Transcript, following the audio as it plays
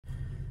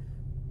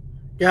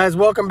Guys,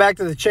 welcome back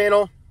to the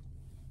channel.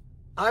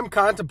 I'm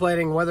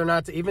contemplating whether or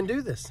not to even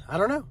do this. I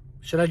don't know.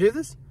 Should I do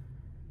this?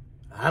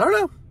 I don't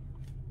know.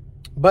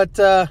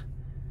 But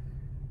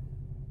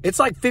it's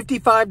like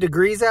 55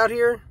 degrees out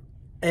here,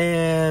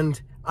 and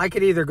I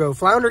could either go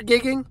flounder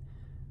gigging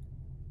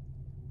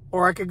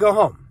or I could go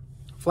home.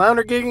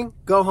 Flounder gigging,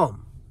 go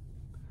home.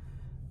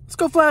 Let's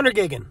go flounder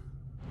gigging.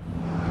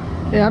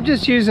 Yeah, I'm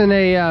just using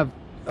a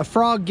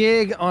frog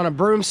gig on a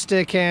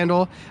broomstick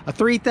handle, a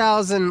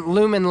 3000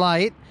 lumen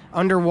light,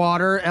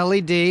 underwater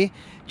LED,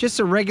 just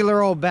a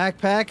regular old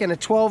backpack, and a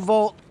 12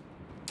 volt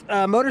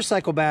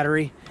motorcycle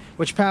battery,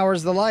 which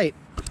powers the light.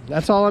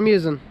 That's all I'm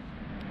using.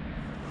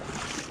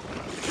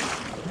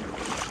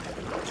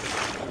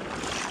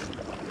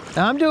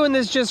 Now I'm doing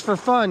this just for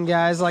fun,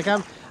 guys. Like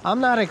I'm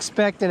not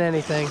expecting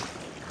anything.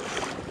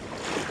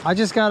 I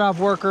just got off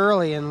work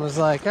early and was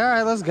like, all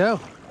right, let's go.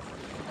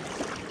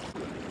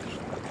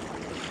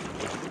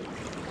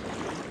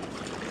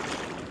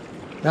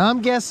 Now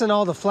I'm guessing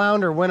all the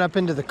flounder went up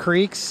into the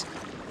creeks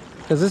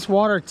because this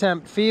water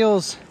temp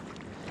feels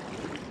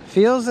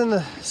in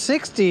the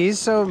 60s,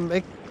 so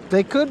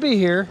they could be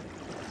here.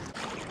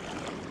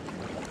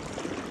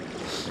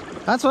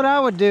 That's what I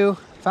would do.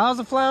 If I was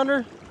a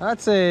flounder, I'd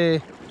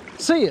say,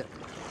 see it.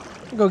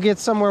 Go get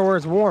somewhere where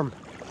it's warm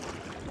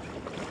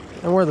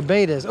and where the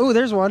bait is. Oh,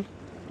 there's one.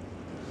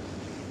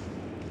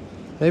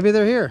 Maybe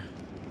they're here.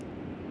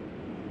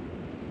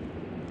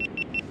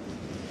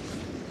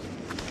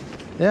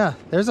 Yeah,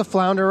 there's a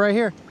flounder right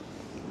here.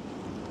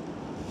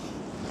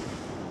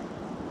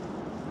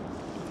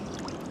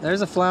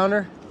 There's a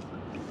flounder.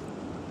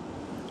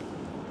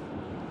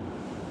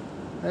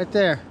 Right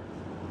there.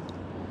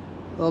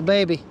 Little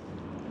baby.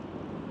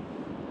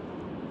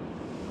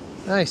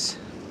 Nice. See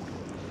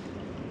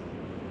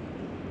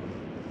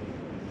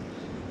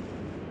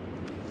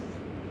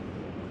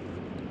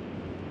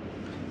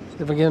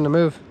if we can get him to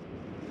move.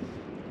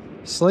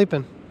 He's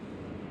sleeping.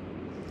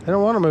 I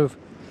don't want to move.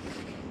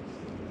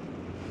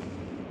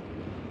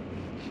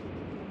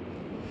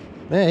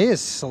 Man, he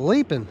is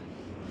sleeping.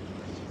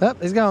 Oh,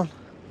 he's gone.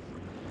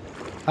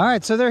 All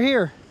right, so they're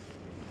here.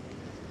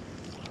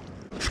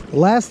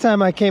 Last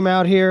time I came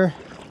out here,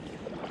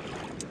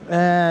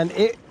 and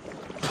it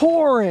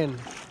pouring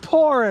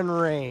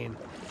rain.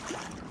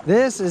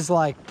 This is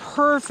like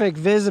perfect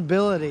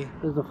visibility.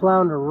 There's a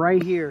flounder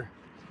right here.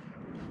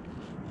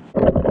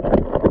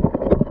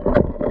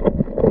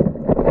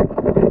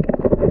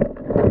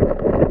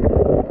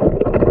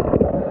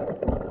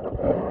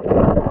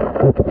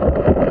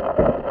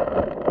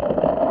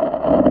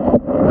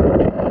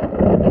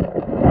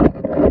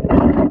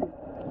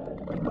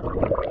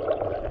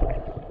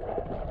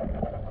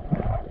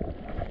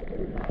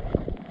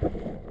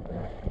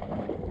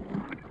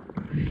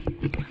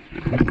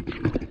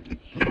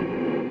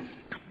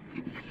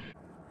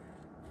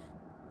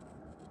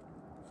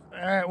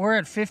 All right, we're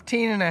at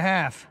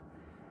 15.5.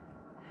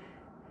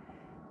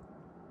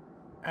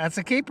 That's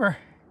a keeper.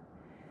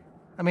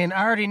 I mean,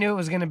 I already knew it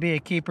was going to be a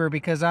keeper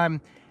because I'm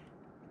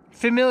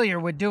familiar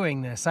with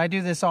doing this. I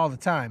do this all the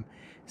time.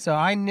 So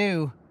I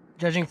knew,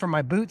 judging from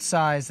my boot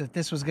size, that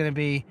this was going to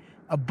be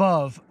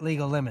above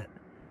legal limit.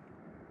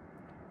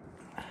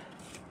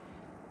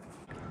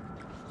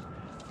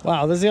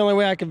 Wow, this is the only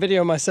way I could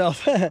video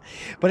myself.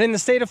 But in the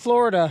state of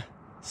Florida,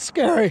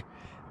 scary.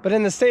 But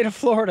in the state of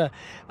Florida,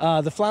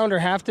 the flounder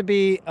have to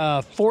be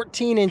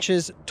 14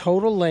 inches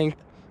total length.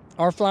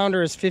 Our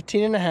flounder is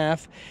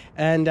 15.5,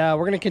 and we're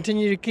going to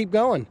continue to keep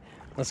going.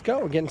 Let's go.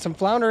 We're getting some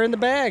flounder in the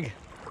bag.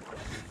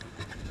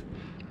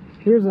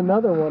 Here's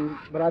another one,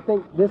 but I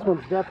think this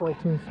one's definitely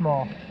too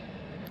small.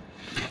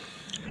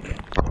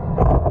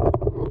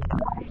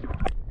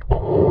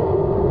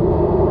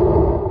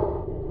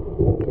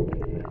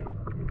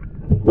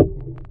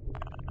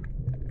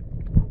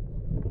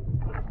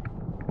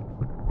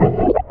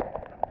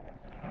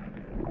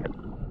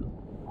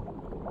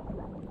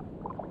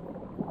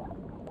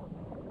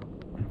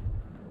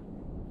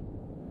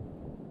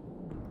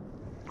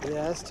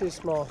 Yeah, that's too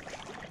small.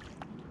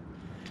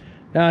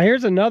 Now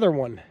here's another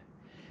one.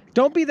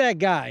 Don't be that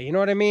guy, you know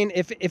what I mean?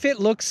 If it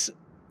looks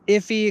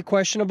iffy,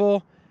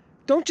 questionable,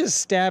 don't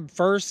just stab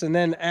first and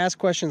then ask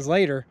questions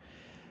later.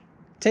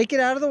 Take it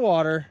out of the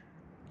water,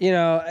 you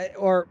know,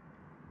 or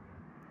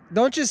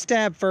don't just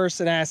stab first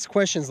and ask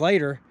questions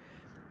later.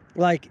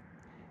 Like,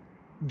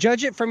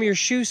 judge it from your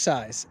shoe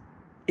size.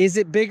 Is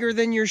it bigger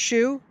than your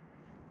shoe?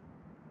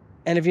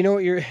 And if you know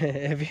what your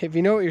if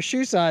you know what your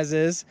shoe size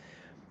is,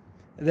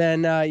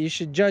 then you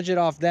should judge it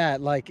off that,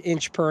 like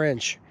inch per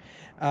inch.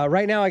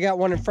 Right now I got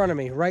one in front of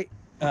me. Right,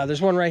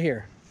 there's one right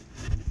here.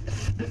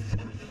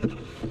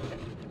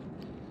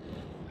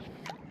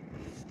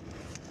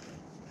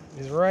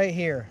 He's right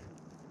here.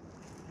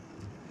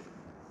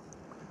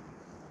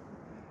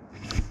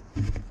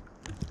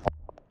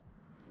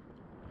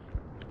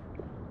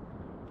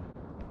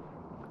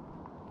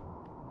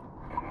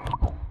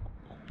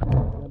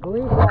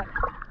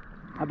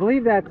 I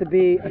believe that to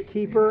be a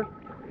keeper,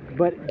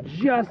 but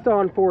just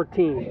on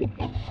 14.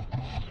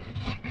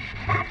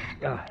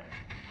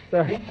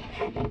 Sorry.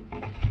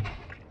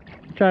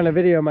 trying to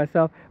video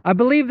myself. I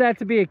believe that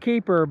to be a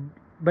keeper,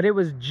 but it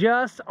was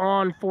just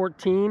on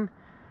 14,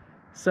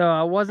 so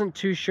I wasn't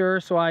too sure,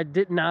 so I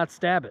did not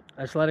stab it.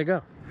 I just let it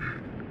go.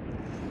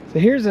 So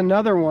here's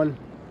another one.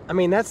 I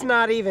mean, that's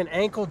not even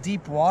ankle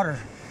deep water.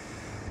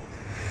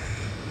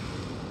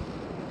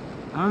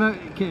 I don't know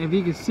if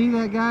you can see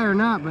that guy or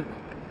not, but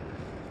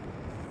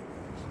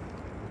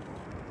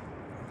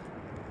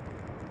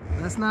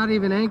that's not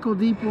even ankle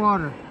deep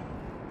water.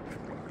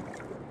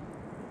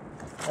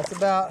 That's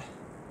about,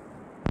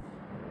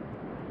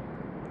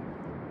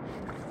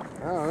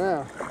 I don't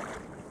know.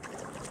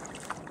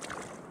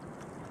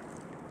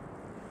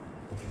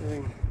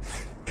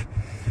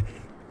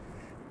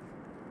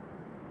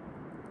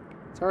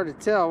 It's hard to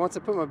tell. Once I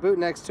put my boot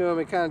next to him,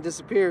 it kind of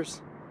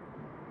disappears.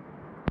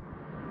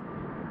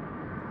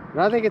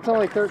 But I think it's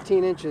only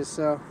 13 inches,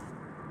 so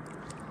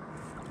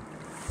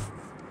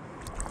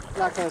I'm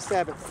not going to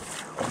stab it.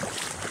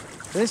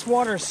 This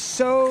water's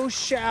so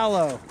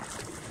shallow.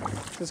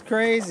 It's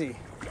crazy.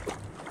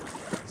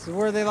 This is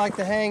where they like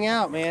to hang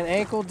out, man.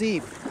 Ankle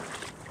deep.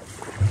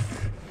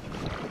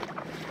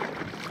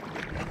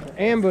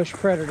 Ambush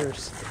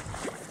predators.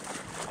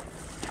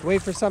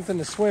 Wait for something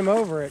to swim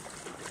over it.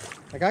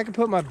 Like, I can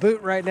put my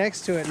boot right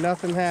next to it,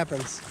 nothing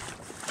happens.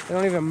 They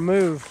don't even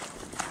move.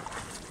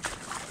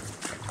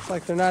 It's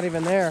like they're not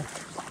even there.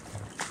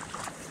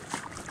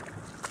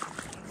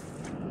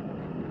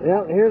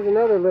 Yep, here's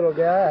another little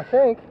guy, I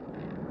think.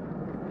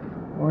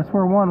 Or it's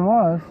where one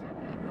was.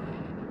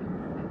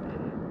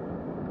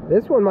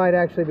 This one might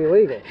actually be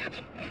legal.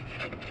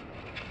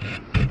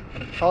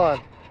 Hold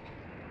on.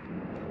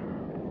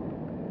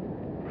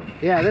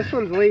 Yeah, this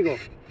one's legal.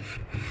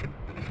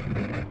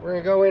 We're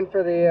gonna go in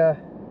for the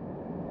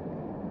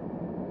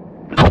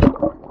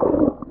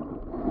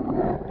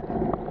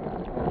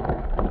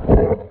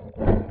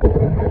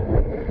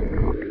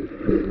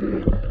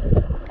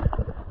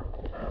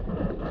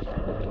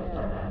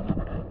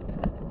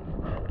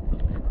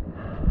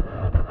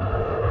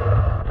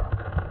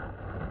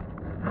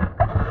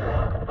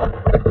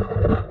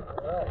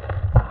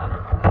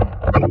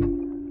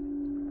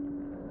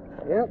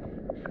Yep,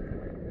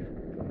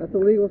 that's a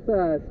legal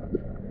size.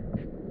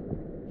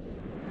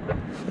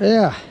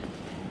 Yeah,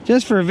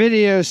 just for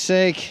video's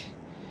sake,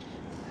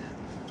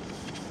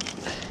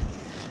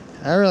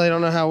 I really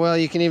don't know how well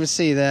you can even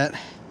see that.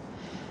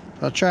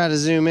 I'll try to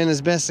zoom in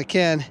as best I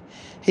can.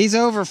 He's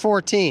over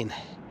 14.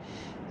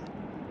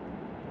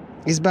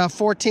 He's about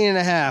 14 and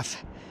a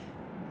half.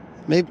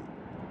 Maybe,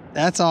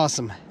 that's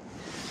awesome.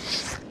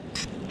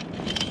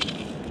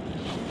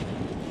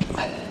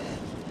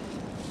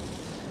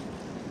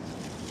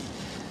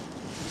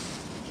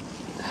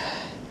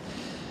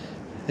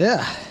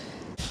 Yeah.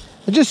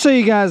 Just so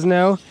you guys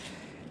know,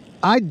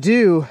 I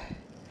do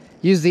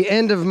use the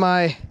end of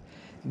my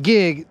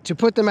gig to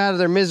put them out of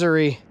their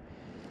misery,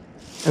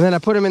 and then I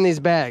put them in these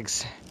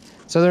bags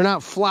so they're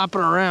not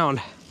flopping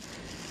around.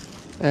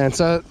 And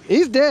so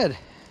he's dead.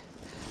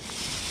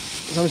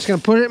 So I'm just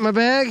gonna put it in my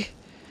bag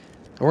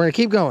and we're gonna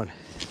keep going.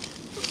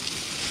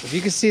 If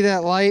you can see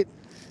that light,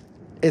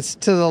 it's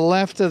to the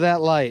left of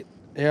that light.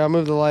 Here, I'll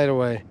move the light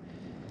away.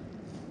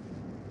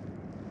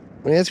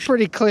 I mean, it's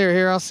pretty clear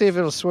here. I'll see if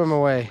it'll swim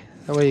away.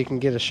 That way you can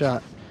get a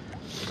shot.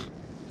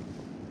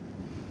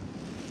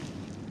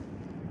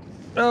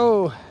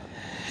 Oh.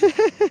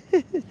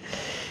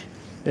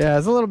 Yeah,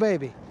 it's a little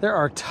baby. There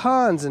are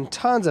tons and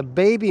tons of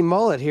baby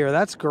mullet here.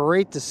 That's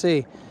great to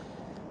see.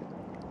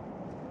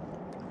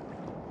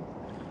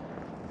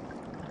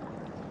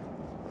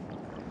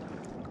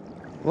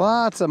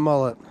 Lots of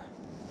mullet.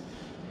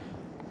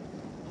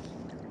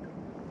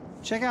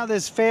 Check out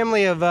this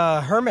family of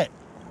hermit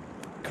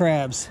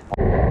crabs.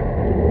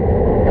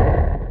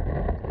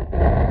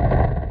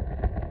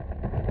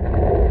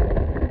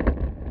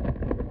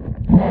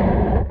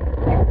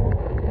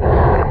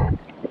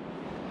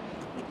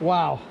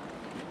 Wow.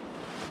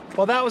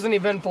 Well, that was an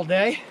eventful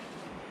day.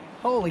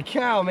 Holy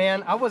cow,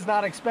 man. I was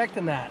not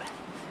expecting that.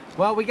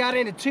 Well, we got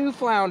into 2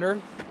 flounder.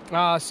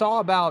 Saw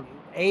about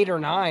 8 or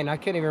 9. I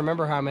can't even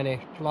remember how many.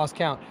 Lost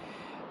count.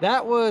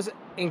 That was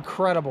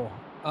incredible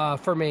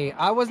for me.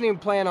 I wasn't even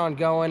planning on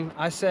going.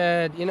 I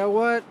said, you know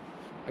what?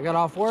 I got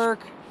off work.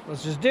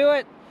 Let's just do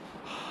it.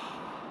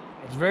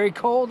 It's very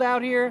cold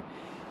out here.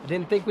 I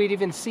didn't think we'd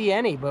even see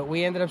any, but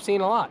we ended up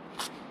seeing a lot.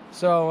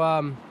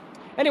 So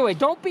anyway,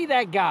 don't be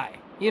that guy.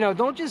 You know,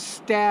 don't just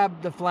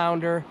stab the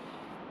flounder.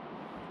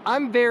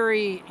 I'm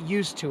very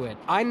used to it.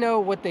 I know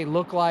what they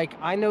look like.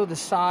 I know the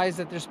size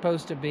that they're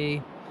supposed to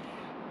be.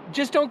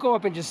 Just don't go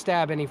up and just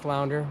stab any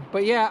flounder.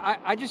 But yeah,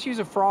 I just use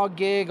a frog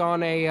gig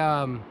on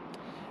a,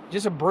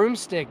 just a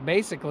broomstick,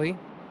 basically.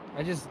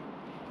 I just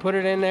put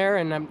it in there,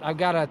 and I've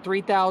got a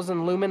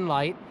 3000 lumen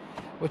light,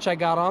 which I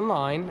got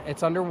online.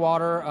 It's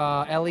underwater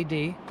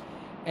LED.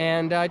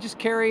 And I just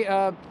carry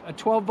a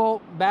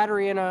 12-volt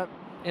battery in a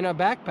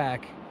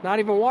backpack. Not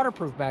even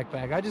waterproof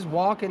backpack. I just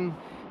walk and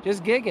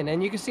just gigging,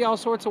 and you can see all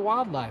sorts of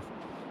wildlife.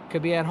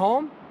 Could be at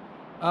home,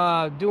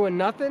 doing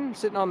nothing,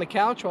 sitting on the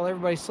couch while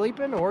everybody's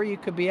sleeping, or you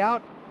could be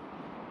out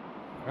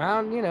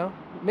around, you know,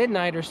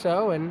 midnight or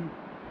so and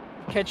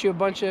catch you a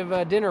bunch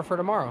of dinner for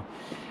tomorrow.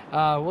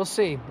 We'll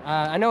see.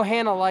 I know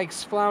Hannah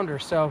likes flounder,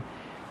 so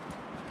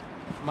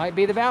might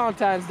be the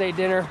Valentine's Day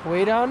dinner.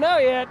 We don't know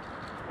yet.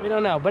 We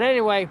don't know. But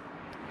anyway,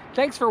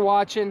 thanks for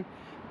watching.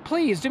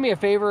 Please do me a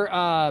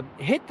favor.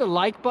 Hit the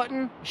like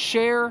button,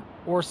 share,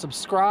 or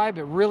subscribe.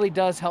 It really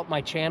does help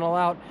my channel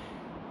out.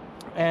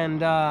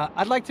 And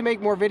I'd like to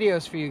make more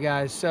videos for you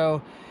guys.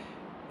 So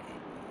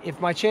if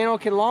my channel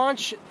can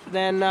launch,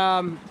 then,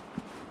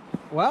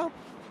 well,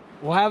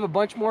 we'll have a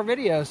bunch more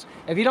videos.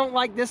 If you don't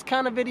like this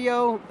kind of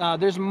video,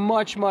 there's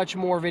much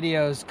more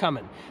videos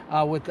coming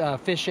with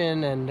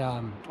fishing and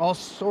all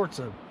sorts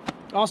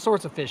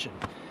of fishing.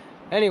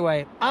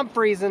 Anyway, I'm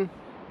freezing.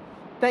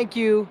 Thank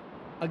you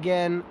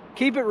again.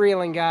 Keep it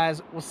reeling,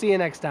 guys. We'll see you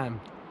next time.